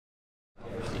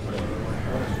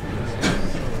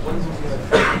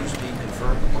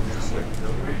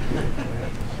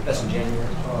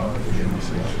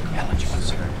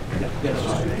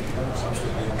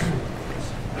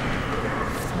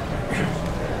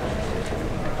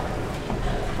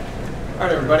All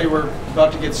right, everybody, we're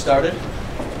about to get started.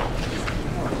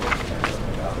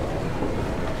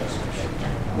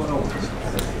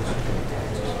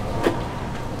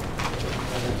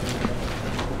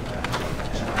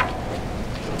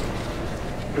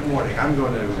 Good morning. I'm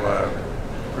going to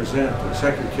present the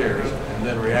Secretary and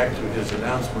then react to his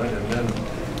announcement, and then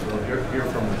we'll hear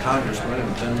from the Congressman,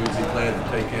 and then we'll be glad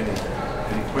to take any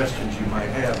questions you might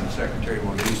have. And Secretary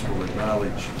Moniz will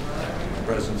acknowledge the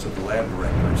presence of the lab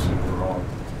directors, and we're all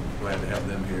glad to have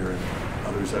them here, and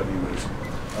others of you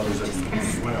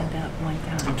as well.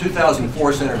 In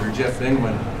 2004, Senator Jeff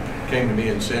Bingman came to me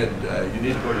and said, you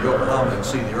need to go to Yokohama and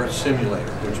see the Earth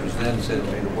simulator, which was then said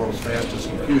to be the world's fastest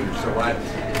computer. So I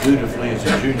dutifully, as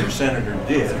a junior senator,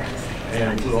 did,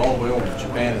 and flew all the way over to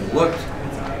Japan and looked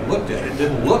at it. It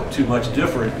didn't look too much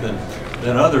different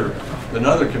than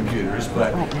other computers,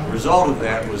 but the result of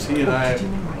that was he and I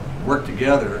worked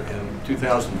together in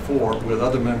 2004 with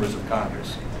other members of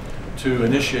Congress to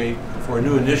initiate for a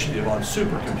new initiative on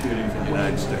supercomputing for the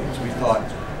United States. We thought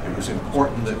it was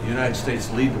important that the United States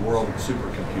lead the world in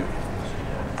supercomputing.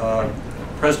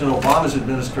 President Obama's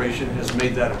administration has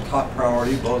made that a top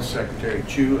priority. Both Secretary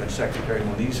Chu and Secretary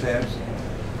Moniz has.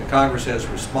 The Congress has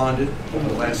responded over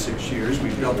the last 6 years.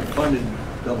 We've double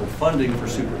funding for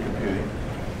supercomputing.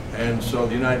 And so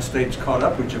the United States caught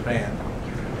up with Japan.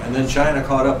 And then China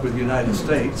caught up with the United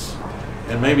States.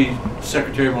 And maybe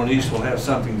Secretary Moniz will have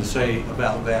something to say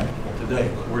about that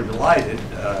today. But we're delighted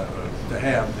to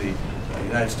have the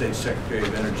United States Secretary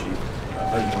of Energy,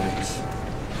 Moniz.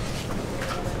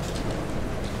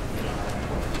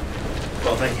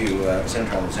 Well, thank you,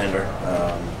 Senator Alexander.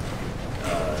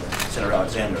 Senator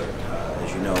Alexander,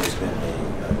 as you know, has been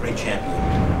a great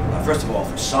champion, first of all,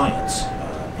 for science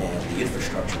and the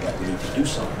infrastructure that we need to do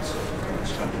science in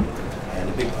this country. And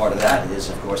a big part of that is,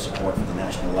 of course, support for the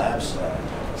national labs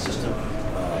system,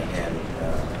 and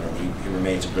he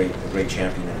remains a great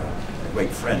champion and a great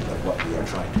friend of what we are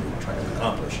trying to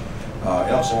accomplish.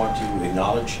 I also want to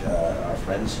acknowledge our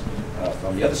friends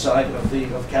from the other side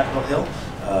of Capitol Hill,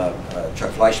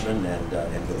 Chuck Fleischman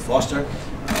and Bill Foster.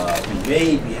 We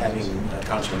may be having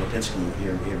Congressman Lipinski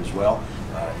here as well,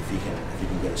 if he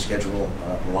can get a schedule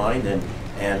aligned.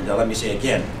 And let me say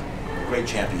again, great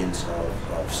champions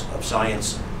of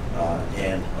science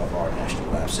and of our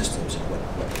national lab systems and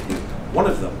what they do. One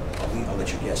of them, I'll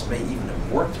let you guess, may even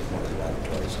have worked at one of the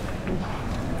laboratories.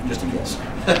 Just a guess.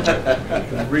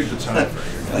 Read the time.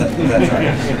 That's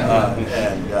right.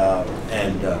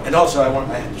 And also, I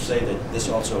have to say that this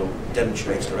also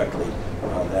demonstrates directly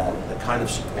that the kind of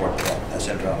support that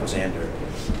Senator Alexander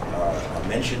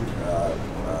mentioned,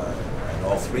 and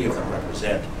all three of them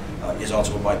represent, is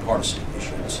also a bipartisan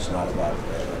issue. This is not about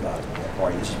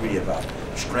party. This is really about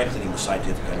strengthening the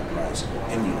scientific enterprise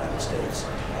in the United States,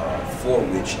 for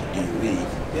which the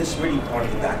DOE is really part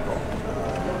of the backbone.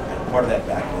 Part of that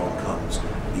backbone comes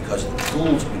because of the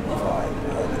tools we provide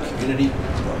the community,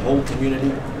 the whole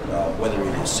community, whether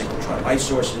it is synchrotron light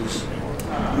sources,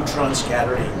 neutron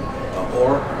scattering,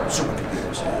 or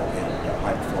supercomputers and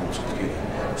high-performance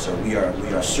computing. So we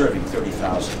are serving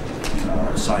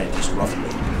 30,000 scientists roughly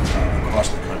across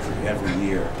the country every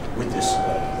year with this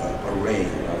array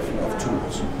of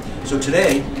tools. So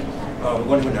today we're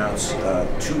going to announce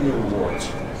 2 new awards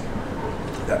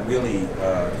that really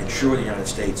ensure the United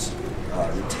States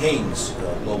retains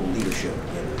global leadership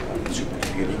in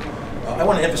supercomputing. I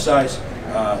want to emphasize,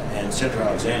 and Senator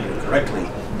Alexander correctly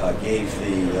gave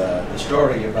the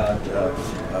story about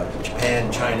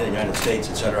Japan, China, the United States,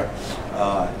 etc.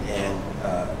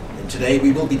 And today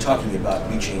we will be talking about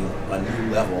reaching a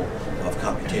new level of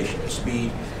computational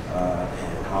speed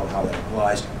and how that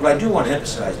applies. But I do want to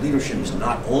emphasize leadership is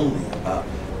not only about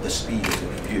the speed of the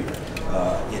computer.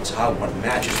 It's how one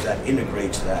matches that,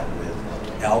 integrates that with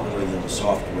algorithms,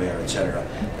 software, etc.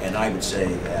 And I would say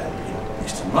that, at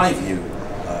least in my view,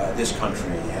 this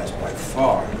country has by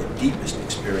far the deepest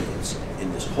experience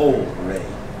in this whole array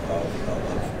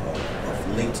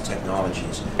of linked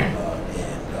technologies,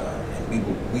 and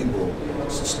we will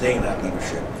sustain that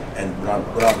leadership. And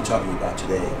what I'll be talking about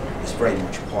today is very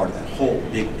much part of that whole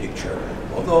big picture.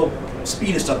 Although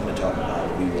speed is something to talk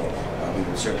about, we will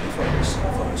certainly focus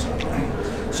on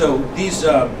that. So these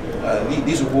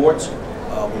awards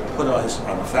will put us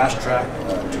on a fast track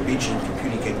to reaching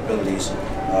computing capabilities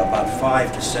about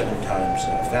 5 to 7 times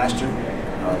faster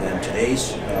than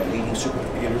today's leading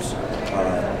supercomputers,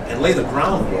 and lay the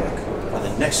groundwork for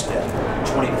the next step,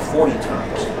 20 to 40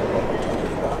 times what we're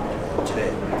talking about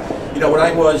today. You know, when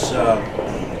I was,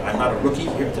 I'm not a rookie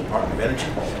here at the Department of Energy.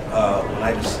 When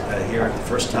I was here the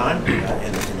first time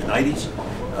in the 90s,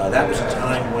 that was a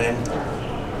time when,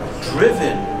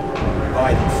 driven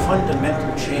by the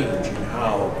fundamental change in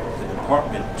how the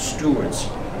department stewards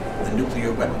the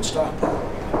nuclear weapons stockpile,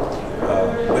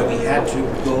 where we had to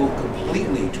go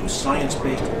completely to a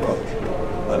science-based approach.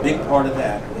 A big part of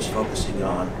that was focusing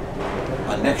on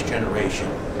a next generation,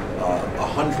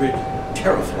 100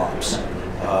 teraflops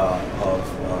of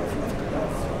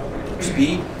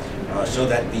speed, so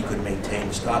that we could maintain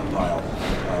the stockpile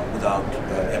without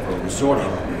ever resorting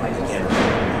again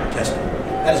to testing.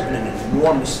 That has been an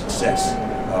enormous success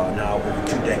now over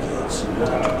 2 decades,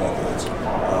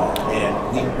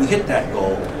 and we hit that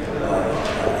goal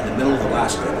in the middle of the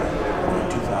last decade, in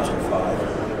 2005.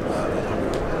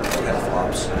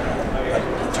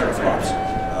 100 teraflops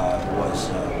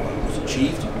was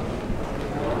achieved.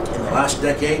 In the last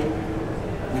decade,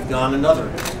 we've gone another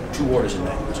 2 orders of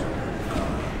magnitude.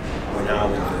 We're now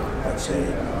in the, let's say,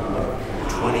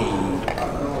 20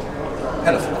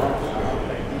 petaflop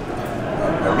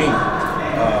arena.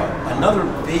 Another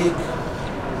big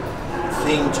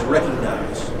thing to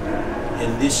recognize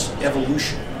in this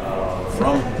evolution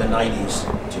from the 90s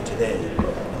to today.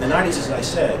 In the 90s, as I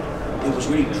said, it was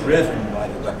really driven by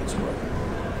the weapons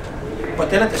program. But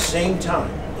then at the same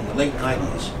time, in the late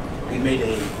 90s, we made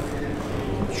a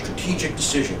strategic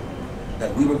decision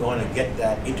that we were going to get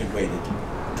that integrated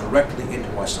directly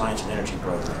into our science and energy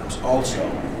programs, also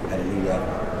at a new level.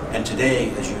 And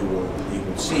today, as you will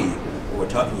see, what we're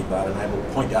talking about, and I will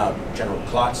point out General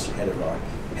Klotz, head of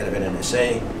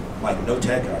NNSA, Mike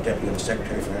Notek, our Deputy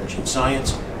Undersecretary for Energy and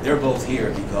Science. They're both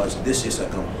here because this is a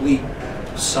complete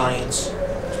science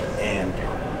and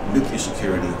nuclear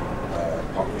security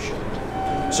partnership.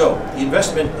 So the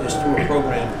investment is through a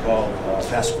program called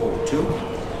FastForward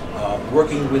 2,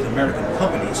 working with American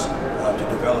companies to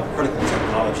develop critical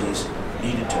technologies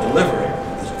needed to deliver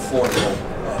these affordable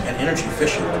and energy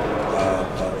efficient,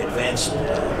 advanced,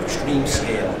 extreme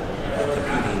scale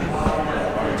computing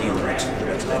R&D in the next decade.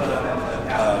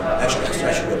 Actually,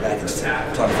 I should go back and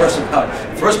talk first about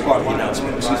the first part of the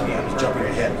announcement. Excuse me, I was jumping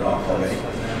ahead already.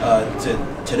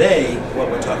 Today, what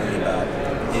we're talking about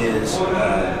is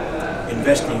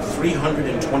investing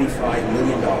 $325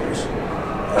 million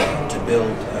to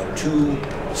build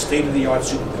 2 state-of-the-art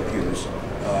supercomputers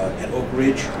at Oak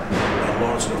Ridge and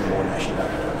Lawrence Livermore National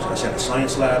Laboratories. I said a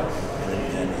science lab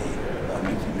and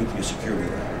a nuclear security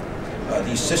lab.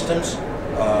 These systems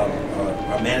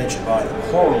are managed by the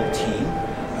Coral team,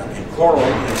 and Coral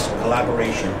is a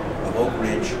collaboration of Oak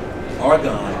Ridge,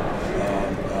 Argonne,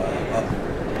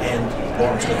 and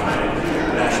Lawrence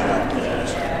Livermore National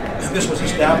Laboratories. This was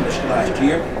established last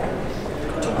year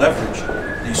to leverage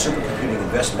these supercomputing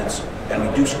investments and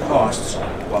reduce costs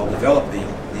while developing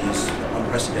these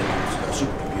unprecedented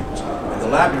supercomputers. And the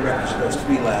lab directors of those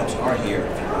 3 labs are here,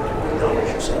 if you want to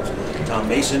acknowledge yourselves. Tom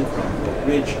Mason from Oak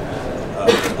Ridge,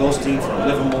 Goldstein from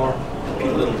Livermore, and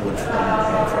Peter Littlewood from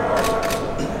Argonne.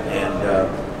 And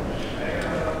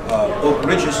Oak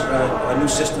Ridge's new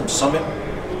system, Summit,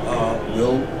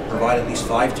 will provide at least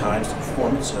 5 times the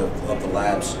performance of the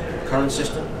lab's current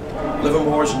system.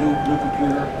 Livermore's new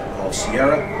computer, called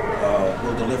Sierra,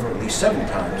 will deliver at least 7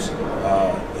 times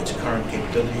its current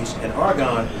capabilities. And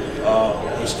Argonne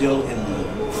is still in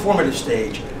the formative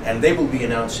stage, and they will be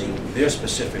announcing their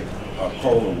specific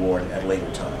Coral Award at a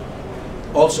later time.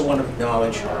 Also want to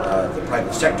acknowledge the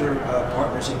private sector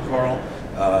partners in Coral,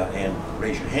 and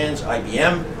raise your hands,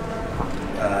 IBM,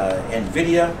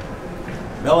 NVIDIA,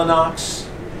 Mellanox,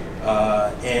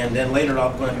 and then later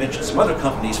I'm going to mention some other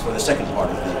companies for the second part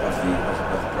of the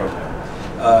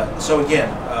program. So again,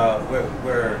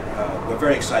 we're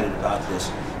very excited about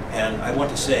this, and I want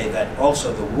to say that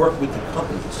also the work with the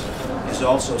companies is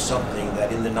also something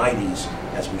that in the 90s,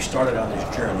 as we started on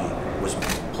this journey, was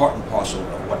part and parcel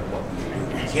of what we do.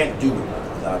 We can't do it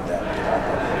without that.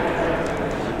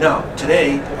 Now,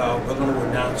 today we're going to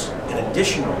announce an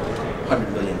additional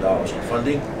 $100 million in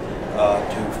funding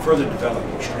to further develop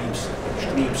extreme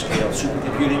scale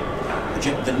supercomputing,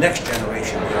 the next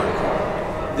generation beyond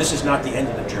Coral. This is not the end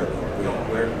of the journey.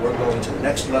 We're going to the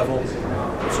next level,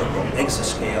 so-called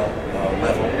exascale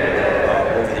level,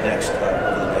 over the next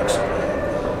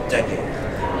decade,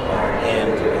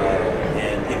 and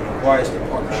it requires the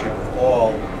partnership of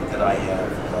all that I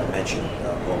have mentioned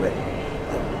already.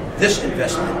 This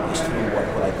investment is through what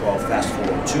I call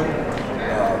FastForward 2,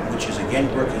 which is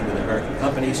again working with American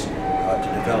companies to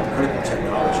develop critical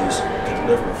technologies to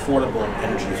deliver affordable,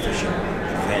 energy-efficient,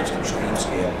 advanced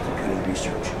extreme-scale computing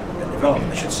research and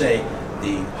development. I should say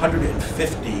the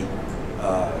 150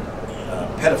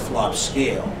 petaflop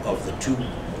scale of the 2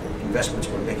 investments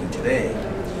we're making today,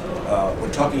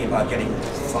 we're talking about getting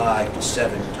 5 to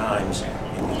 7 times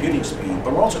in computing speed,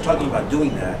 but we're also talking about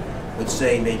doing that would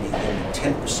say maybe only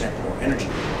 10% more energy.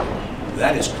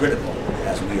 That is critical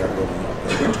as we are going up.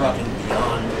 We're talking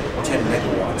beyond 10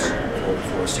 megawatts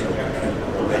for a single computer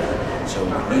already. So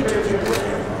we need to keep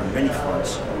working on many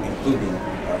fronts, including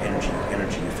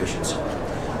energy efficiency.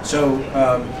 So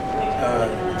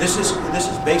this is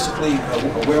basically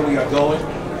where we are going.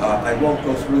 I won't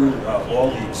go through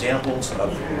all the examples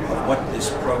of what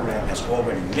this program has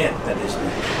already meant, that is the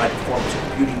high-performance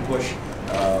computing push.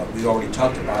 We already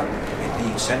talked about it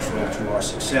being central to our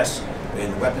success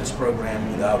in the weapons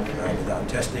program without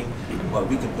testing. But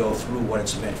we could go through what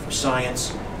it's meant for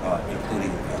science,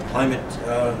 including climate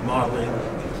modeling,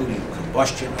 including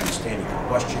combustion, understanding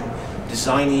combustion,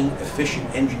 designing efficient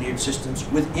engineered systems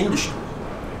with industry,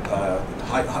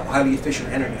 highly efficient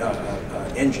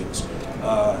engines.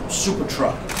 Super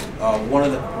truck, one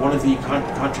of the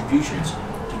contributions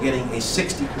to getting a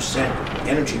 60%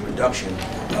 energy reduction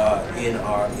in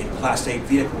Class 8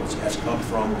 vehicles has come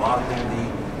from modeling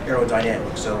the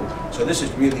aerodynamics. So this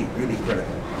is really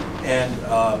critical. And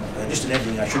just an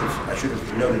ending, I should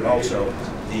have noted also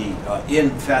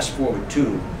in FastForward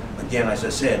 2. Again, as I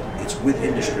said, it's with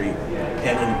industry,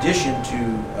 and in addition to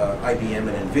IBM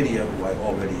and NVIDIA, who I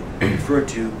already referred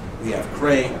to, we have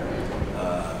Cray,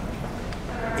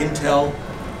 Intel,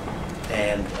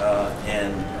 and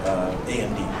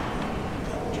AMD.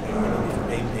 Do you know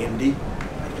AMD?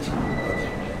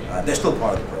 Okay. They're still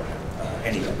part of the program.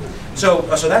 Anyway, so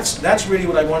that's really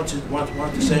what I wanted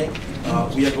to say.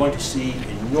 We are going to see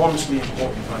enormously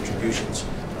important contributions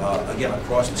again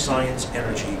across the science,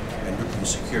 energy, and nuclear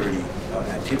security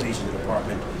activities in the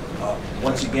department.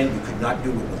 Once again, we could not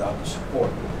do it without the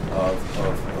support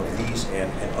of these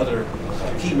and other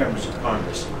key members of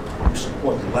Congress who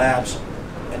support the labs,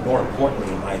 and more importantly,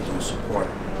 in my view, support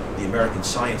the American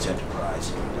science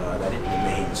enterprise, that it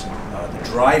remains the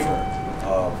driver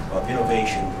of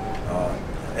innovation,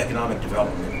 economic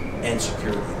development, and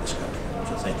security in this country.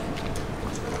 So thank you.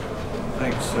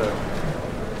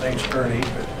 Thanks, Ernie.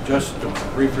 Just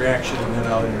a brief reaction, and then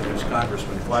I'll introduce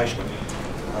Congressman Fleischman.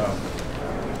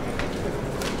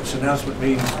 This announcement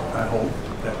means, I hope,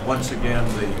 that once again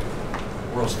the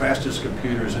world's fastest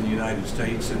computers in the United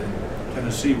States, and in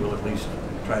Tennessee will at least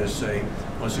try to say,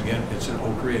 once again, it's in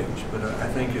Oak Ridge. But I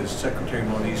think, as Secretary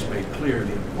Moniz made clear,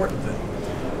 the important thing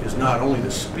is not only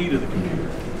the speed of the computer,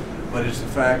 but it's the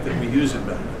fact that we use it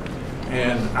better.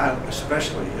 And I,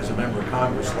 especially as a member of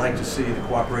Congress, like to see the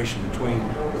cooperation between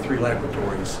the three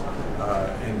laboratories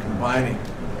in combining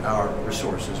our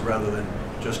resources rather than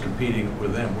just competing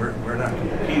with them. We're not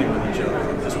competing with each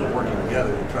other, we're working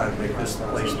together to try to make this the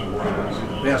place in the world where we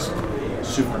do the best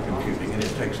supercomputing, and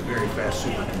it takes very fast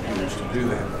supercomputers to do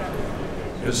that.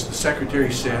 As the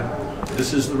Secretary said,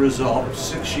 this is the result of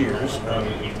 6 years of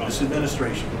this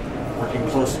administration working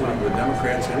closely with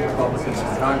Democrats and Republicans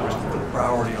in Congress to put a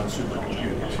priority on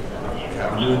supercomputing. We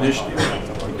have a new initiative,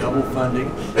 we double funding,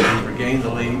 we regain the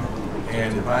lead,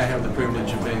 and if I have the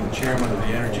privilege of being the chairman of the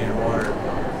Energy and Water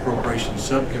Appropriations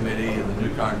Subcommittee in the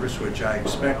new Congress, which I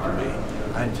expect to be,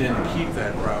 I intend to keep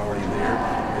that priority there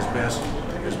as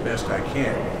best I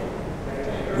can.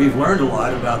 We've learned a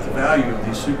lot about the value of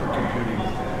these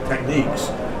supercomputing techniques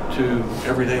to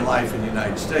everyday life in the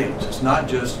United States. It's not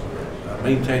just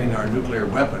maintaining our nuclear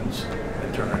weapons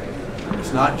deterrent.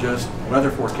 It's not just weather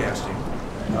forecasting.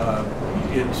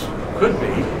 It could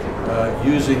be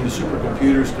using the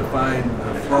supercomputers to find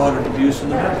fraud and abuse in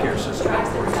the Medicare system,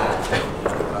 for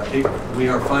example. We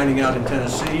are finding out in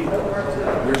Tennessee,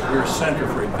 we're a center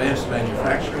for advanced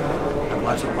manufacturing.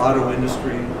 Lots of auto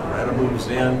industry, Retta moves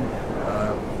in,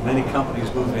 many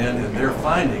companies move in, and they're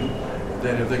finding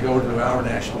that if they go to our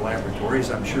national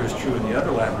laboratories, I'm sure it's true in the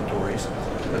other laboratories,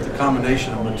 that the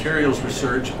combination of materials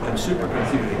research and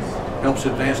supercomputing helps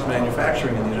advanced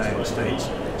manufacturing in the United States,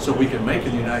 so we can make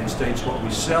in the United States what we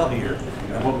sell here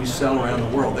and what we sell around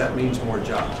the world. That means more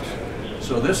jobs.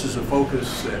 So this is a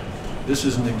focus that, this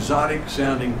is an exotic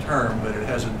sounding term, but it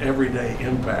has an everyday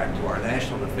impact to our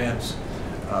national defense,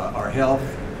 our health,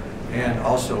 and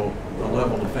also the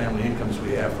level of family incomes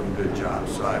we have from good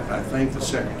jobs. So I thank the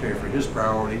Secretary for his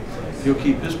priority. If he'll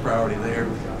keep his priority there,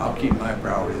 I'll keep my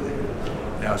priority there.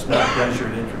 Now it's my pleasure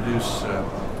to introduce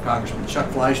Congressman Chuck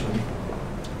Fleischman.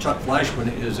 Chuck Fleischman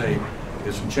is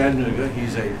from Chattanooga.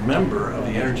 He's a member of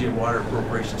the Energy and Water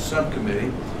Appropriations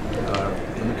Subcommittee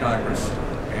in the Congress,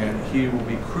 and he will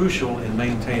be crucial in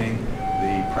maintaining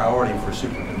the priority for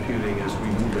supercomputing as we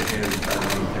move ahead and try to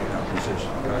maintain our position.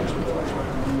 Congressman Fleischman.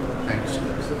 Thanks.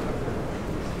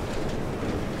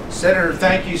 Senator,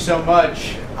 thank you so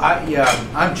much.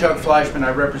 I'm Chuck Fleischman.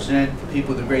 I represent the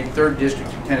people of the great 3rd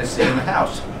District of Tennessee in the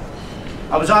House.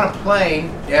 I was on a plane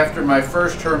after my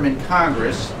first term in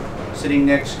Congress, sitting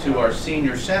next to our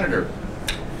senior senator.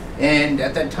 And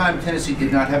at that time, Tennessee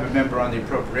did not have a member on the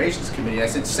Appropriations Committee. I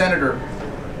said, "Senator,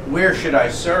 where should I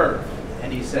serve?"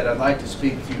 And he said, "I'd like to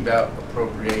speak to you about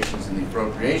appropriations in the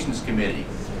Appropriations Committee."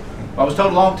 I was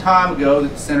told a long time ago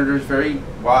that the senator is very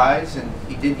wise, and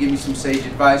he did give me some sage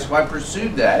advice, so I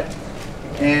pursued that.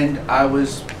 And I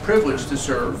was privileged to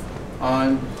serve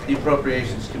on the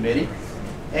Appropriations Committee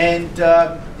and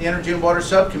the Energy and Water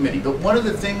Subcommittee. But one of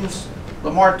the things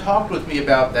Lamar talked with me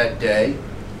about that day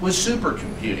was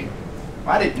supercomputing.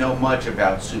 I didn't know much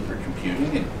about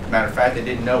supercomputing, and as a matter of fact, I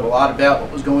didn't know a lot about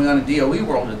what was going on in DOE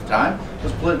world at the time. I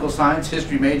was a political science,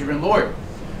 history major, and lawyer.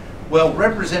 Well,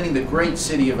 representing the great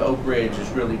city of Oak Ridge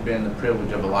has really been the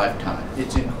privilege of a lifetime.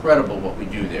 It's incredible what we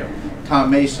do there. Tom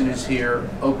Mason is here.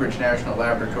 Oak Ridge National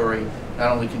Laboratory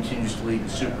not only continues to lead in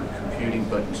supercomputing,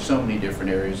 but in so many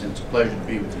different areas, and it's a pleasure to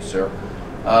be with you, sir.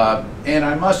 And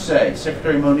I must say,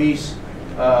 Secretary Moniz,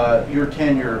 your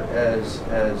tenure as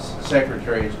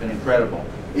Secretary has been incredible.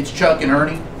 It's Chuck and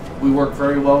Ernie. We work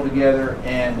very well together,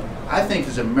 and I think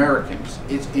as Americans,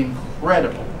 it's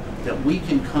incredible that we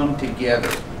can come together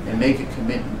and make a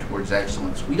commitment towards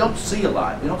excellence. We don't see a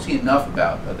lot. We don't see enough of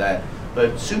that.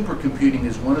 But supercomputing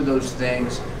is one of those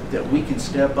things that we can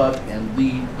step up and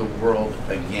lead the world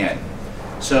again.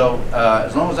 So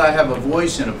as long as I have a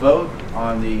voice and a vote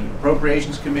on the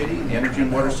Appropriations Committee, the Energy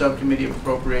and Water Subcommittee of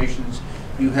Appropriations,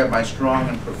 you have my strong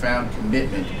and profound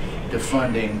commitment to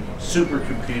funding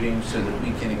supercomputing so that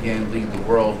we can again lead the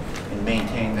world and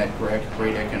maintain that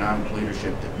great economic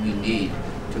leadership that we need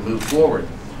to move forward.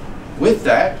 With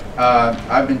that,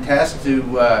 I've been tasked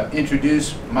to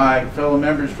introduce my fellow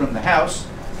members from the House.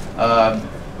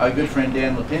 My good friend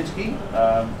Dan Lipinski,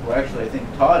 who actually I think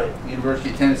taught at the University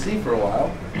of Tennessee for a while,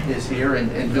 is here,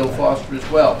 and Bill Foster as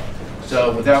well.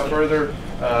 So without further,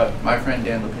 my friend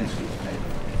Dan Lipinski.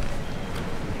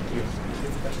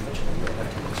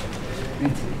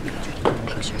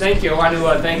 Thank you. I want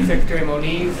to thank Secretary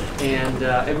Moniz and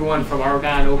everyone from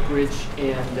Argonne, Oak Ridge,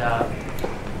 and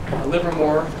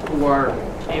Livermore who are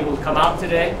able to come out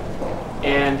today.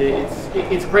 And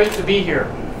it's great to be here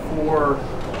for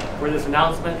this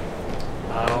announcement.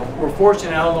 We're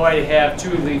fortunate in Illinois to have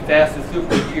two of the fastest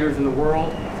supercomputers in the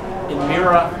world, in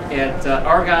Mira at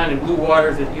Argonne and Blue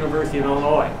Waters at the University of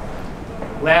Illinois.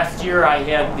 Last year I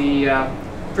had the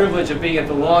privilege of being at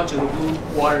the launch of the Blue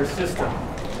Waters system,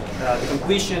 the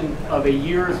completion of a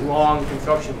years-long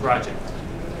construction project.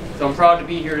 So I'm proud to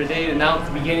be here today to announce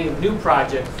the beginning of new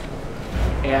projects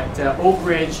at Oak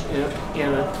Ridge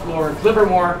and Lawrence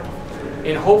Livermore,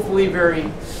 and hopefully very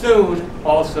soon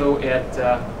also at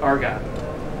Argonne.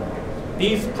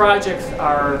 These projects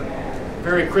are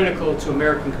very critical to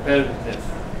American competitiveness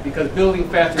because building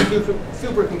faster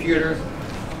supercomputers,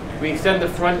 we extend the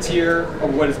frontier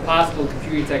of what is possible in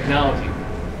computing technology.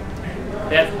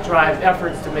 That drives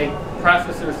efforts to make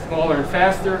processors smaller and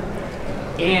faster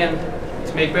and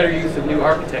to make better use of new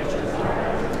architectures.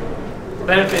 The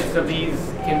benefits of these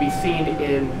can be seen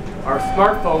in our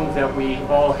smartphones that we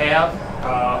all have.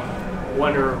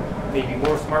 One or maybe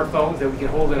more smartphones that we can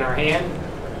hold in our hand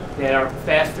that are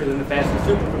faster than the fastest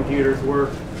supercomputers were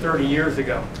 30 years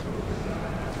ago.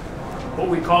 What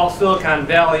we call Silicon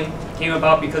Valley came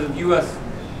about because of U.S.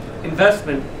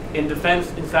 investment in defense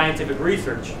and scientific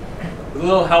research, with a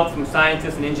little help from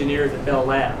scientists and engineers at Bell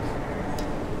Labs.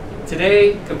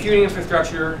 Today, computing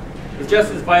infrastructure is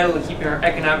just as vital to keeping our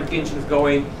economic engines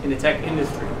going in the tech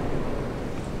industry.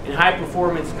 And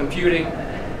high-performance computing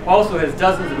also has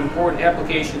dozens of important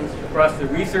applications across the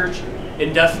research,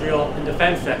 industrial, and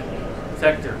defense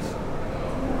sectors.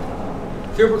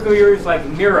 Supercomputers like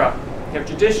Mira have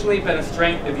traditionally been a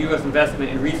strength of U.S. investment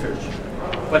in research,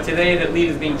 but today that lead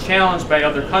is being challenged by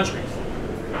other countries.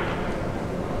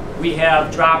 We have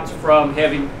dropped from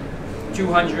having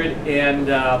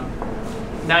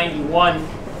 291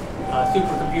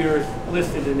 supercomputers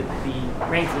listed in the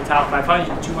ranks of the top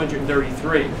 500 to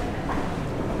 233.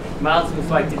 Milestones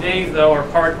like today's, though, are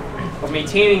part of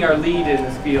maintaining our lead in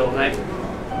this field, and I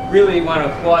really want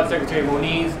to applaud Secretary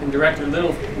Moniz and Director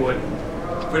Littlewood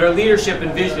for their leadership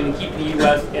and vision in keeping the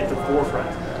U.S. at the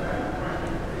forefront.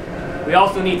 We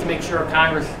also need to make sure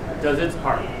Congress does its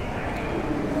part,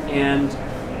 and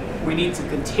we need to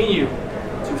continue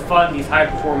to fund these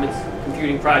high-performance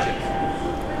computing projects.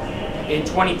 In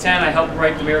 2010, I helped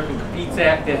write the American Competes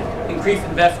Act that increased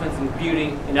investments in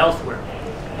computing and elsewhere.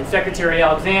 And Secretary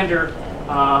Alexander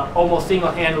almost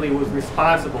single-handedly was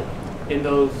responsible in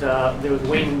those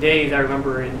waning days, I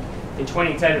remember, in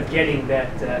 2010 of getting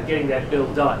that bill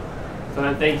done. So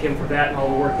I thank him for that and all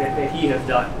the work that he has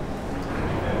done.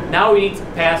 Now we need to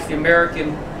pass the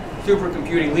American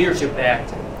Supercomputing Leadership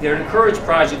Act that encourage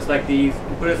projects like these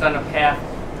and put us on a path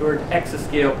toward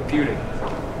exascale computing.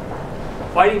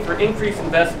 Fighting for increased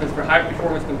investments for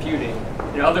high-performance computing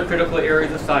and other critical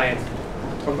areas of science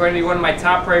are going to be one of my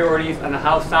top priorities on the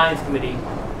House Science Committee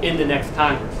in the next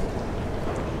Congress.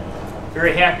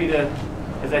 Very happy to,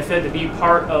 as I said, to be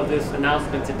part of this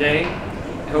announcement today.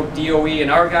 I hope DOE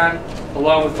and Argonne,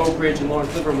 along with Oak Ridge and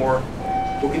Lawrence Livermore,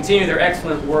 will continue their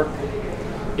excellent work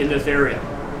in this area.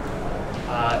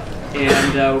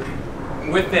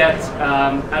 With that,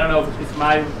 I don't know if it's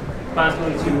my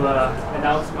responsibility to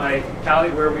announce my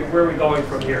colleague. Where are we going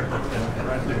from here?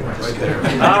 Right there.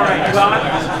 All right.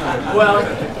 Well,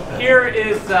 here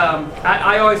is.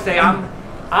 I always say I'm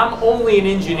only an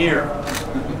engineer.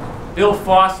 Bill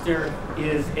Foster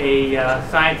is a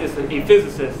scientist, a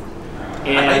physicist,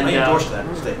 and I endorse that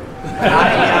statement.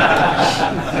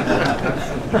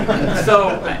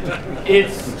 So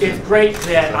it's great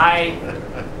that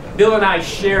Bill and I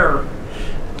share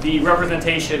the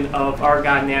representation of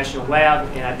Argonne National Lab,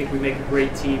 and I think we make a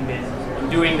great team in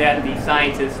doing that. The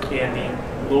scientist and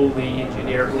the lowly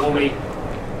engineer,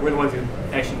 we're the ones who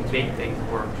actually make things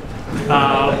work.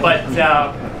 But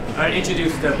I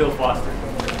introduced Bill Foster.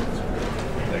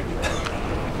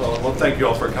 Well, thank you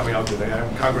all for coming out today.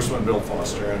 I'm Congressman Bill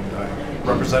Foster, and I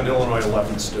represent Illinois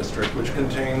 11th District, which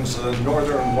contains the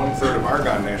northern one-third of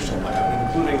Argonne National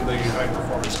Lab, including the High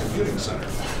Performance Computing Center,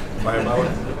 by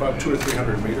about 200 or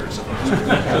 300 meters.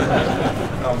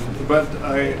 But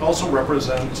I also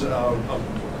represent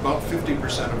about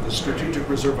 50% of the strategic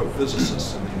reserve of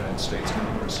physicists in the United States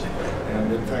Congress.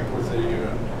 And in fact, with the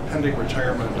pending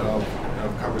retirement of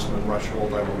Congressman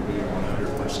Rushhold, I will be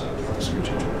 100% of the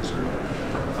strategic reserve.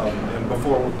 And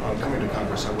before coming to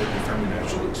Congress, I worked at Fermi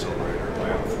National Accelerator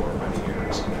Lab for many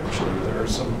years. And actually, there are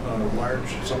some of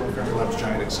Fermi Lab's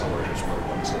giant accelerators were the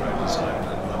ones that I designed,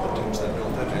 and the teams that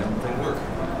built it, and they work,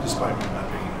 despite me not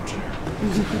being an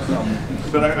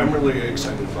engineer. But I'm really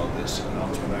excited about this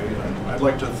announcement. I'd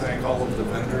like to thank all of the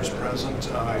vendors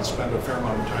present. I spent a fair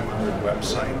amount of time on their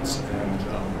websites, and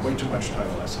way too much time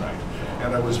last night.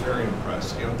 And I was very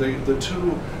impressed. You know, the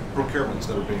two procurements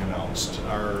that are being announced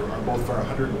are both for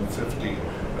 150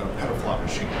 petaflop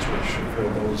machines, which for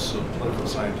those political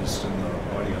scientists in the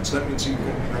audience, that means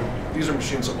these are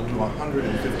machines that will do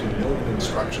 150 million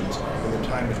instructions in the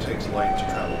time it takes light to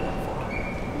travel 1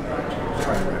 photon.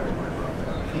 Try to wrap your mind around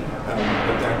that.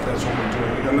 But that's what we're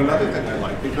doing. And another thing I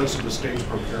like, because of the stage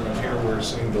procurement here, we're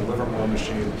seeing the Livermore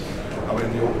machine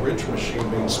and the Oak Ridge machine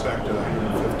being spec'd at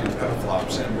 150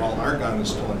 petaflops, and while Argonne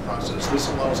is still in process, this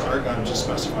allows Argonne to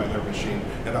specify their machine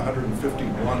at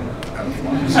 151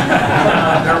 petaflops,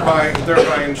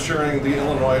 thereby ensuring the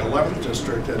Illinois 11th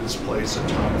District at its place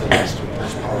atop the list of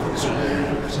most powerful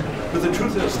supercomputers. But the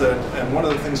truth is that, and one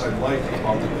of the things I like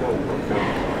about the quote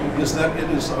procurement, is that it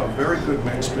is a very good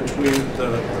mix between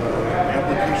the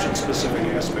application-specific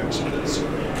aspects of this.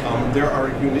 There are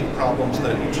unique problems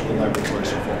that each of the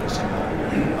laboratories are focusing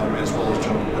on, as well as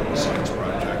general purpose science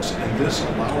projects. And this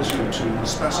allows you to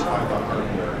specify the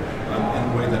hardware in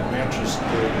a way that matches the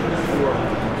core of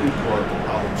the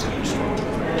problems that you struggle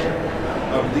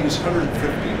with. These 150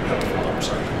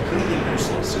 petaflops are completely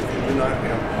useless if you do not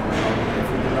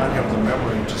have the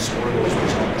memory to store those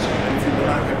results, and if you do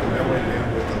not have the memory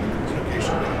bandwidth and the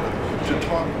communication bandwidth to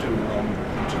talk to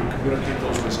communicate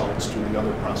those results to the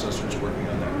other processors working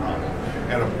on that problem.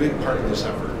 And a big part of this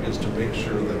effort is to make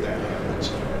sure that that happens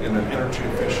in an energy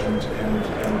efficient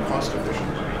and cost efficient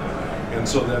way. And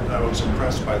so that I was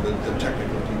impressed by the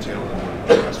technical detail and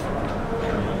the FastForward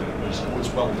procurement. It was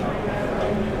well done.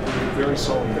 We very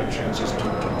seldom get chances to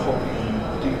poke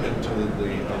deep into the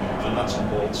nuts and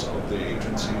bolts of the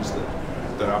agencies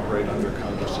that operate under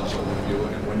Congress's overview.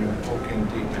 And when you poke in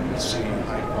deep and you see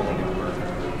high quality work,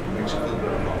 it makes you feel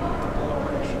good about the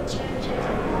operations. So thank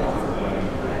you all for running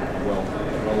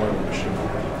well-oiled machine.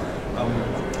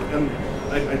 And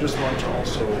I just want to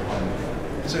also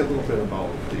say a little bit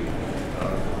about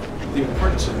the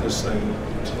importance of this thing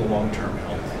to the long-term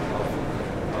health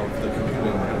of the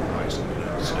computing enterprise in the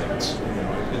United States. You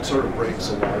know, it sort of breaks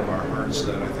a lot of our hearts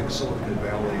that I think Silicon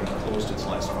Valley closed its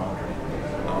last foundry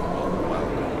a little while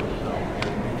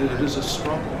ago. It is a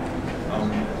struggle.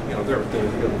 You know, we have a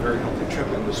very healthy chip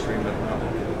industry, but we're not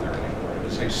located there anymore. It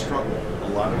is a struggle. A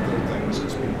lot of the things,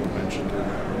 as people mentioned,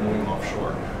 are moving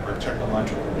offshore. Our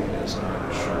technological lead is not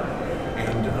as sure.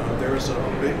 And there's a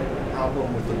big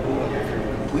problem with the boom if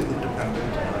you're completely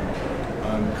dependent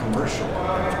on commercial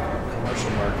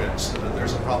markets.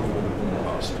 There's a problem with the boom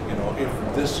bust. You know, if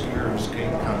this year's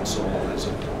game console is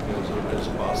a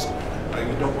bust,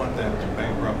 you don't want that to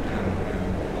bankrupt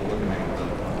and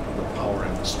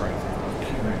the strength of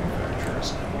key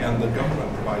manufacturers. And the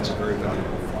government provides a very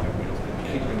valuable flywheel in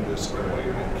keeping this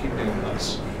going and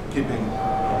keeping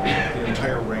the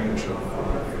entire range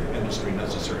of industry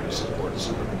necessary to support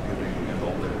supercomputing and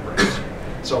all their brands.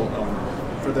 So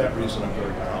for that reason, I'm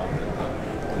very proud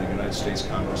that the United States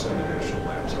Congress and the national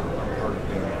labs are part of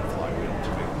being that flywheel to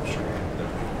make sure that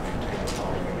we maintain the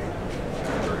power we need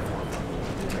at the very forefront.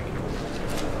 Thank you.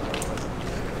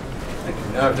 Thank you.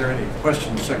 Now, if there are any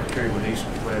questions, Secretary Moniz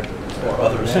would be glad to. Or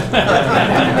others.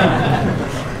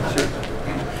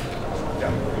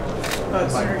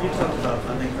 Senator, you talked about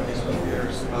funding for these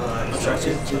computers.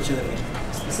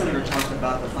 The Senator talked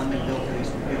about the funding bill for these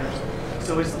computers.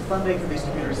 So is the funding for these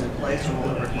computers in place, or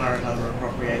will it require another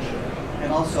appropriation?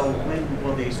 And also, when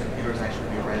will these computers actually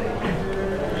be ready?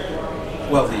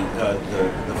 Well,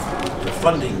 the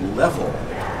funding level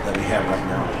that we have right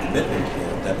now, the commitment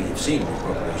that we have seen in the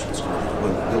Appropriations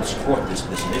Committee, will support this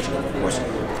initiative. Of course,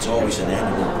 it's always an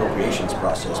annual appropriations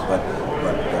process, but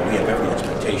we have every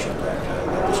expectation that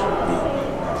this will be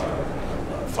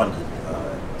funded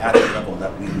at the level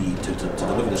that we need to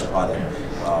deliver this product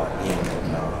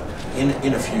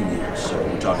in a few years. So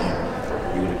we're talking,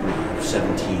 you would agree,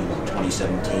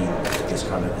 2017 is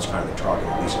kind of the target,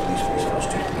 at least for these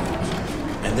first 2 years.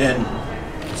 And then,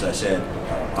 as I said,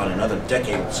 on another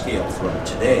decade scale from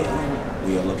today,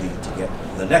 we are looking to get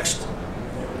the next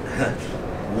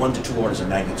 1 to 2 orders of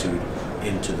magnitude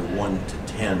into the 1 to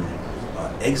 10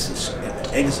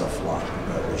 exaflop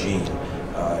regime.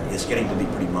 Is getting to be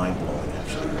pretty mind-blowing,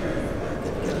 actually,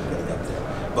 getting up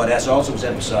there. But as also was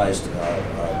emphasized,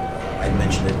 I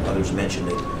mentioned it, others mentioned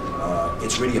it,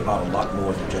 it's really about a lot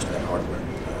more than just that hardware.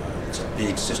 It's a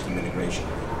big system integration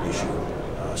issue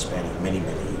spanning many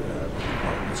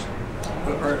components.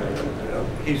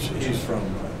 He's from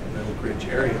the Oak Ridge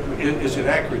area. Is it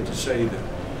accurate to say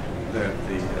that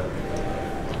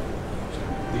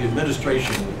the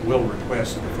administration will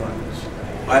request the funds?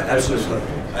 Absolutely.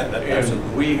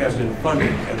 And we have been funding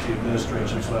at the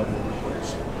administration's level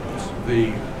request.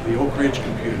 The Oak Ridge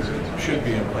computer should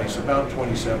be in place about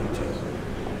 2017.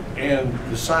 And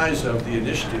the size of the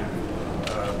initiative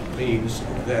means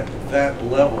that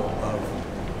level of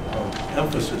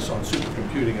emphasis on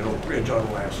supercomputing at Oak Ridge ought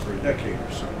to last for a decade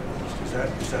or so. Is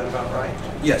that about right?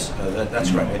 Yes,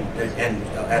 that's right. And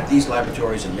at these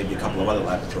laboratories and maybe a couple of other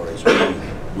laboratories,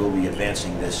 we'll be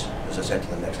advancing this, as I said, to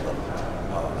the next level.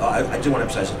 I do want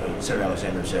to emphasize, Senator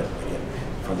Alexander said, again,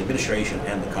 from the administration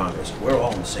and the Congress, we're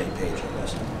all on the same page on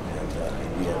this,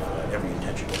 and we have every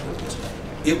intention of doing this.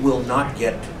 It will not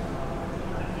get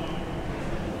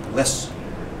less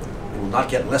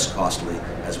costly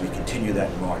as we continue that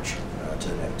march to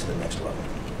the next level.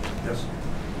 Yes.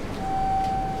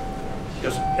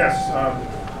 Yes. Yes.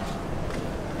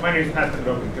 My name is Patrick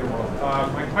Gogan. Good world.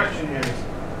 My question is,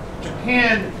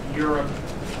 Japan, Europe,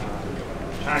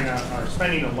 China are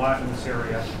spending a lot in this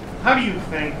area. How do you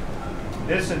think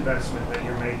this investment that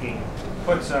you're making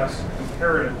puts us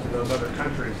comparative to those other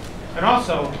countries? And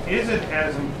also, is it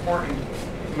as important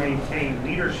to maintain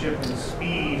leadership and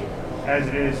speed as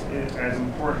it is as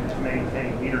important to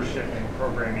maintain leadership in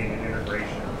programming and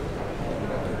integration?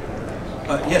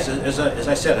 Yes, as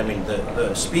I said, I mean,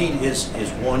 the speed is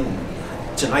one.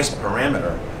 It's a nice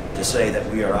parameter to say that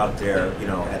we are out there, you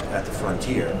know, at the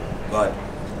frontier, but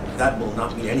that will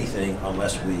not mean anything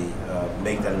unless we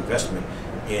make that investment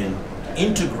in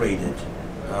integrated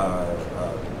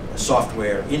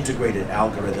software, integrated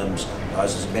algorithms,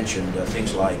 as is mentioned,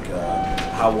 things like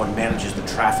how one manages the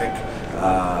traffic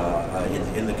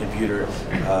in the computer.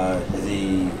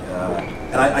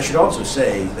 And I should also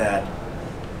say that,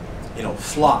 you know,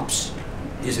 flops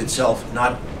is itself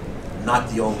not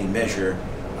the only measure,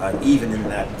 even in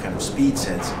that kind of speed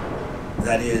sense.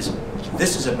 That is,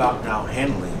 this is about now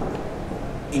handling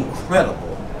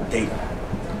incredible data.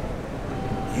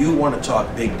 You want to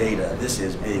talk big data, this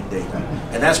is big data.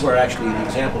 And that's where actually the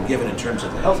example given in terms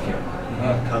of the healthcare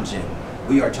comes in.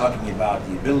 We are talking about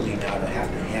the ability now to have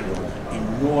to handle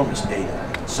enormous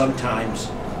data, sometimes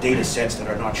data sets that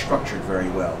are not structured very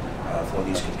well for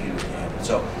these computers to handle.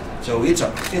 So it's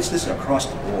this across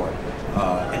the board.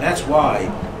 And that's why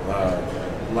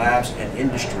labs and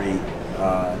industry,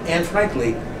 and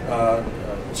frankly,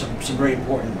 some very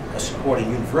important supporting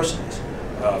universities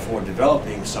for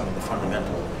developing some of the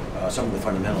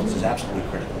fundamentals is absolutely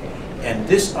critical. And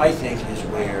this, I think, is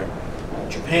where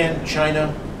Japan,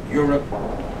 China, Europe,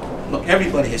 look,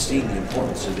 everybody has seen the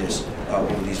importance of this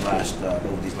over these last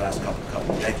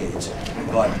couple of decades.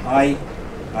 But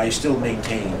I still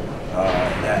maintain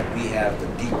that we have the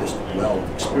deepest well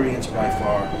of experience by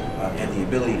far, and the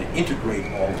ability to integrate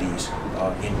all these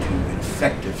into an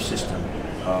effective system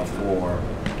for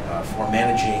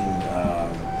managing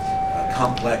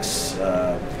complex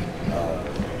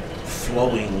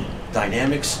flowing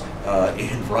dynamics in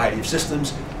a variety of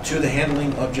systems, to the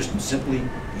handling of just simply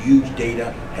huge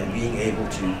data and being able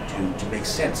to make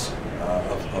sense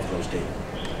of those data.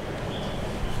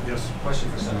 Yes.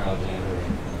 Question for Senator Alexander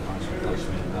and Congressman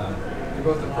Fleischman. You're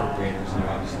both appropriators and you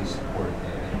obviously support the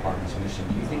department's mission.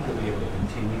 Do you think you'll be able to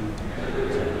continue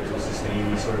to sustain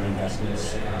these sort of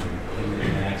investments in the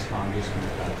next Congress when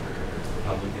you've got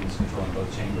Republicans controlling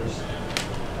both chambers?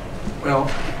 Well,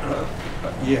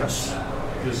 yes,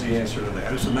 is the answer to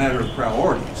that. It's a matter of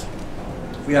priorities.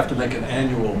 We have to make an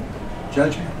annual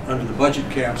judgment. Under the budget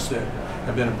caps that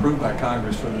have been approved by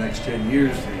Congress for the next 10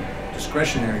 years, the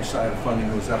discretionary side of funding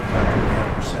goes up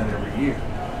about 2.5% every year.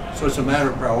 So it's a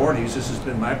matter of priorities. This has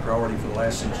been my priority for the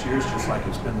last 6 years, just like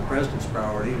it's been the President's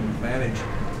priority, and we've managed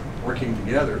working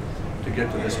together to get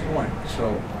to this point.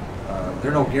 So there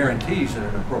are no guarantees in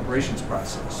an appropriations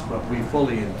process, but we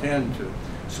fully intend to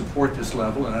support this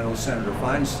level, and I know Senator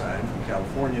Feinstein from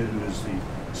California, who is the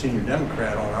senior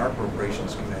Democrat on our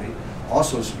appropriations committee,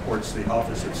 also supports the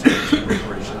Office of Standards and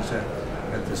Appropriations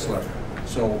at this level.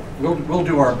 So we'll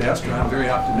do our best, and I'm very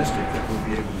optimistic that we'll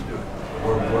be able to do it.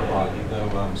 Or more broadly, though,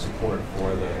 support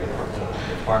for the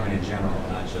department in general,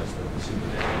 not just the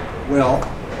superintendent? Well,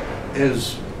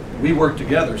 as we worked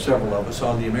together, several of us,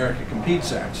 on the America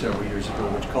Competes Act several years ago,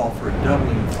 which called for a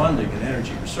doubling of funding in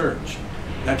energy research.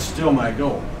 That's still my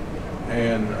goal.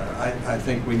 And I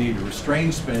think we need to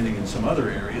restrain spending in some other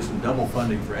areas and double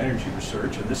funding for energy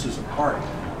research, and this is a part of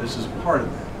that.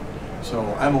 So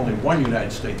I'm only one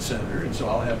United States Senator, and so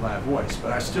I'll have my voice,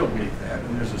 but I still believe that,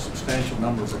 and there's a substantial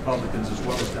number of Republicans as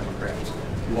well as Democrats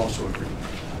who also agree.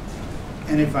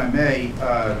 And if I may,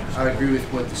 I agree with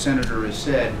what the Senator has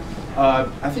said.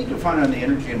 I think you'll find on the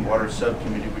Energy and Water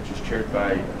Subcommittee, which is chaired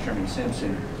by Chairman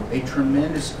Simpson, a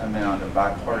tremendous amount of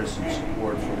bipartisan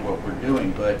support for what we're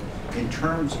doing. But in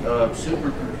terms of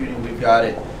supercomputing, we've got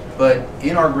it. But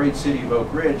in our great city of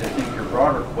Oak Ridge, I think your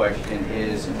broader question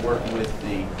is, in working with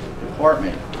the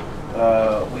department,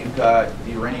 we've got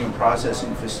the uranium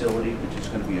processing facility, which is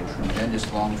going to be a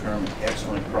tremendous long-term,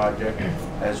 excellent project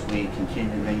as we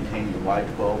continue to maintain the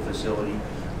Y-12 facility.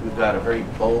 We've got a very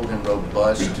bold and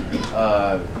robust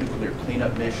nuclear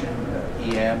cleanup mission,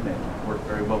 EM, and worked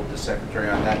very well with the Secretary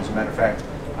on that. As a matter of fact,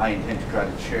 I intend to try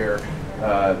to chair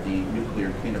the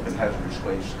Nuclear Cleanup and Hazardous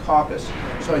Waste Caucus.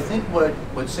 So I think what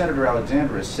Senator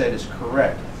Alexander has said is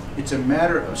correct. It's a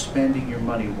matter of spending your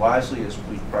money wisely as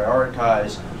we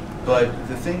prioritize, but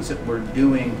the things that we're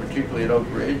doing, particularly at Oak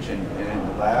Ridge and in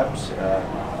the labs,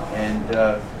 and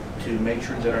to make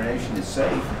sure that our nation is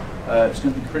safe, it's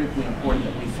going to be critically important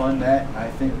that we fund that.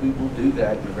 I think we will do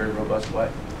that in a very robust way.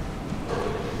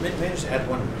 May I just add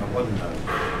one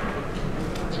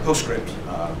postscript,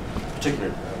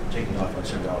 particularly taking off on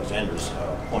Senator Alexander's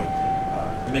point,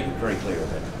 to make it very clear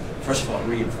that, first of all,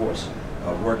 reinforce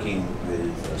working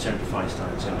with Senator Feinstein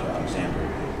and Senator Alexander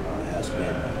has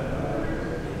been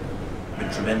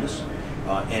tremendous,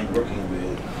 and working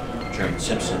with Chairman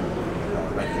Simpson,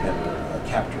 Ranking Member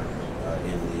Capter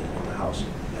in the House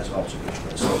has also been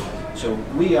tremendous. So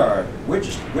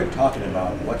we're talking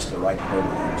about what's the right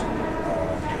programs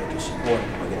to support.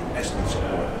 We're getting excellent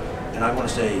support, and I want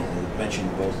to say, mention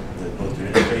both the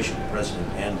administration, the President,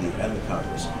 and the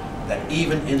Congress, that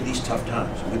even in these tough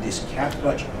times, with this capped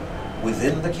budget,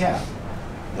 within the cap,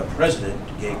 the President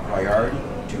gave priority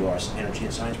to our energy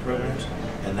and science programs,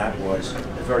 and that was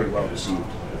very well received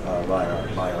by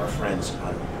our friends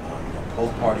on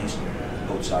both parties,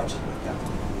 both sides of the cap.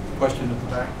 Question at the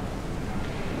back.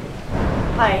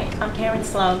 Hi, I'm Karen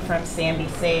Sloan from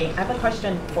CNBC. I have a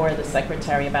question for the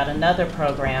Secretary about another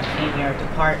program in your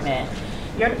department.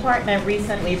 Your department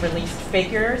recently released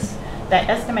figures that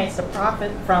estimates the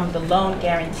profit from the loan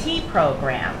guarantee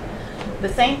program, the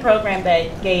same program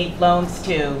that gave loans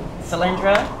to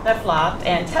Solyndra, that flopped,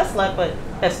 and Tesla, but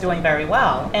that's doing very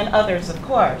well, and others, of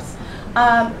course.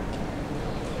 How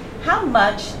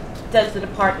much does the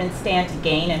department stand to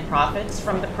gain in profits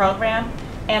from the program?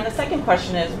 And the second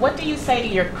question is, what do you say to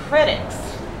your critics,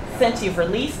 since you've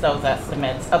released those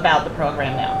estimates, about the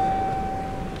program now?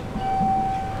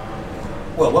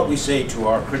 Well, what we say to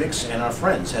our critics and our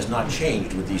friends has not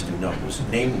changed with these new numbers.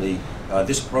 Namely,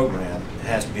 this program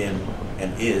has been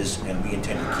and is, and we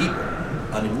intend to keep it,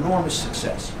 an enormous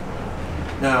success.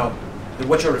 Now,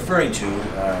 what you're referring to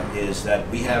is that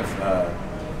we have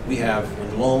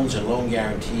in loans and loan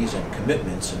guarantees and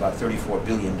commitments about $34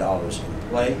 billion in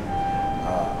play.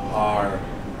 Our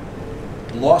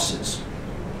losses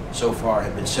so far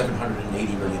have been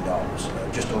 $780 million,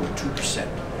 just over 2%,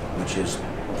 which is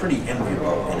pretty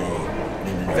enviable in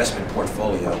an investment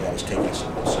portfolio that is taking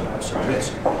some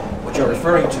risk. What you're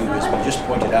referring to is we just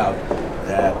pointed out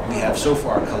that we have so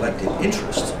far collected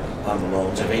interest on the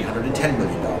loans of $810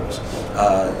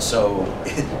 million. So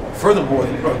furthermore,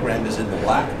 the program is in the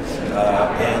black,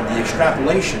 and the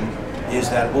extrapolation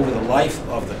is that over the life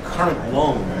of the current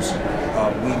loans,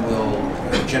 we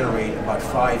will generate about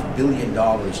 $5 billion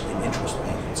in interest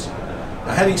payments.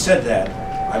 Now, having said that,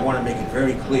 I want to make it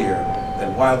very clear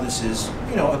that while this is,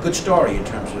 a good story in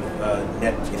terms of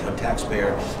net,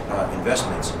 taxpayer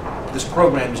investments, this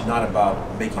program is not about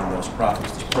making those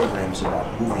profits. This program is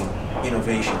about moving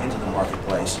innovation into the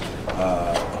marketplace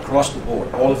across the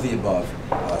board, all of the above: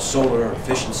 solar,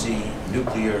 efficiency,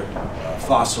 nuclear,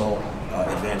 fossil,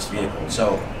 advanced vehicles.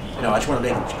 So, I just want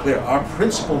to make it clear: our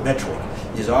principal metric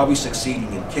is, are we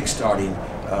succeeding in kickstarting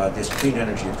this clean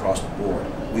energy across the board?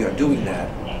 We are doing that.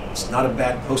 It's not a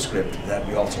bad postscript that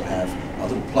we also have a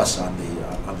little plus on the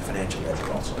financial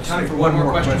ledger also. Time for one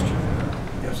more question.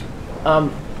 Yes, sir.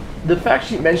 The fact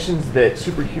sheet mentions that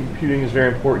supercomputing is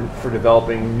very important for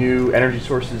developing new energy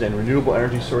sources and renewable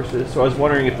energy sources. So I was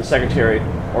wondering if the Secretary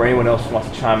or anyone else who wants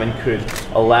to chime in could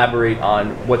elaborate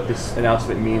on what this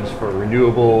announcement means for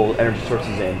renewable energy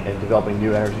sources and developing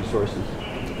new energy sources.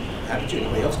 Happy to.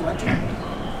 Anybody else like to?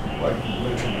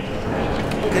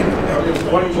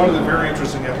 One of the very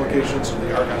interesting applications of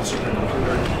the Argonne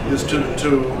supercomputer is to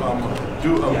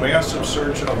do a massive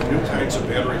search of new kinds of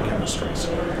battery chemistries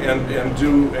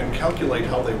and calculate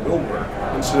how they will work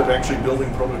instead of actually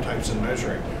building prototypes and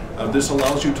measuring. This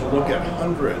allows you to look at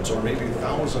hundreds or maybe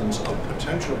thousands of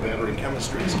potential battery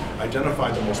chemistries,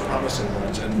 identify the most promising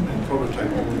ones, and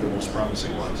prototype only the most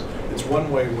promising ones. It's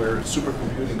one way where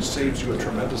supercomputing saves you a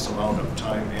tremendous amount of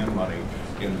time and money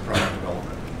in product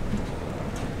development.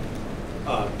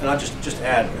 And I'll just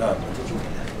add a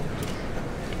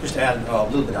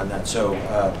little bit on that. So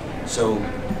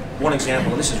one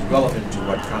example, and this is relevant to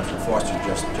what Congressman Foster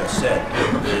just said,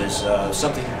 is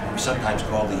something we sometimes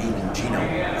call the human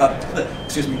genome.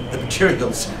 Excuse me, the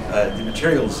materials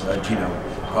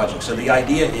genome project. So the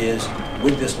idea is,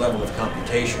 with this level of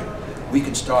computation, we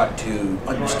can start to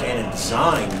understand and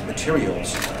design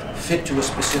materials fit to a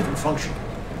specific function.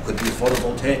 It could be a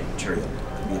photovoltaic material,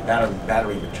 it could be a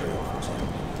battery material, for example.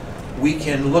 We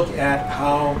can look at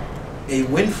how a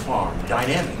wind farm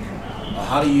dynamic.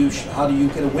 How do you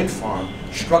get a wind farm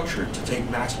structured to take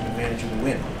maximum advantage of the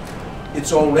wind?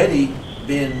 It's already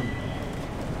been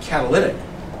catalytic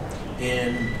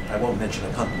in, I won't mention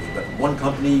a company, but one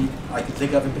company I can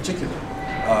think of in particular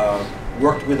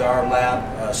worked with our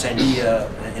lab, Sandia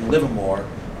in Livermore,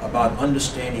 about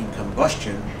understanding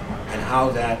combustion and how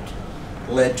that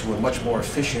led to a much more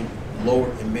efficient,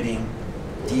 lower emitting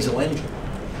diesel engine.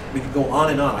 We could go on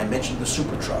and on. I mentioned the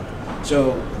super truck.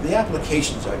 So the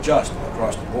applications are just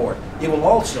across the board. It will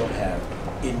also have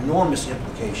enormous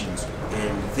implications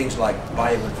in things like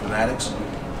bioinformatics.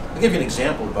 I'll give you an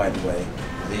example, by the way.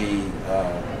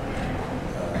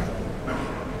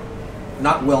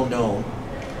 Not well known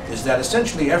is that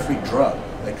essentially every drug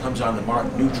that comes on the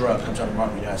market, new drug comes on the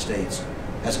market in the United States,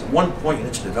 has at one point in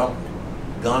its development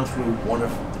gone through one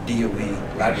of the DOE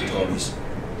laboratories'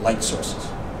 light sources.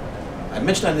 I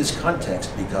mention that in this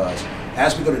context because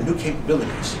as we go to new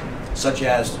capabilities, such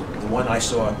as the one I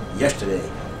saw yesterday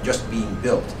just being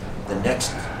built, the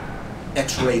next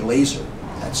X-ray laser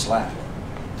at SLAB,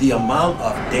 the amount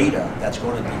of data that's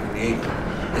going to be created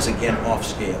is again off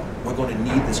scale. We're going to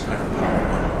need this kind of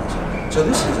power. So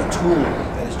this is a tool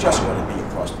that is just going to be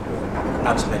across the board,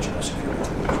 not to mention a security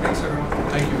tool. Thanks, everyone.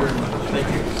 Thank you very much. Thank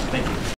you. Thank you.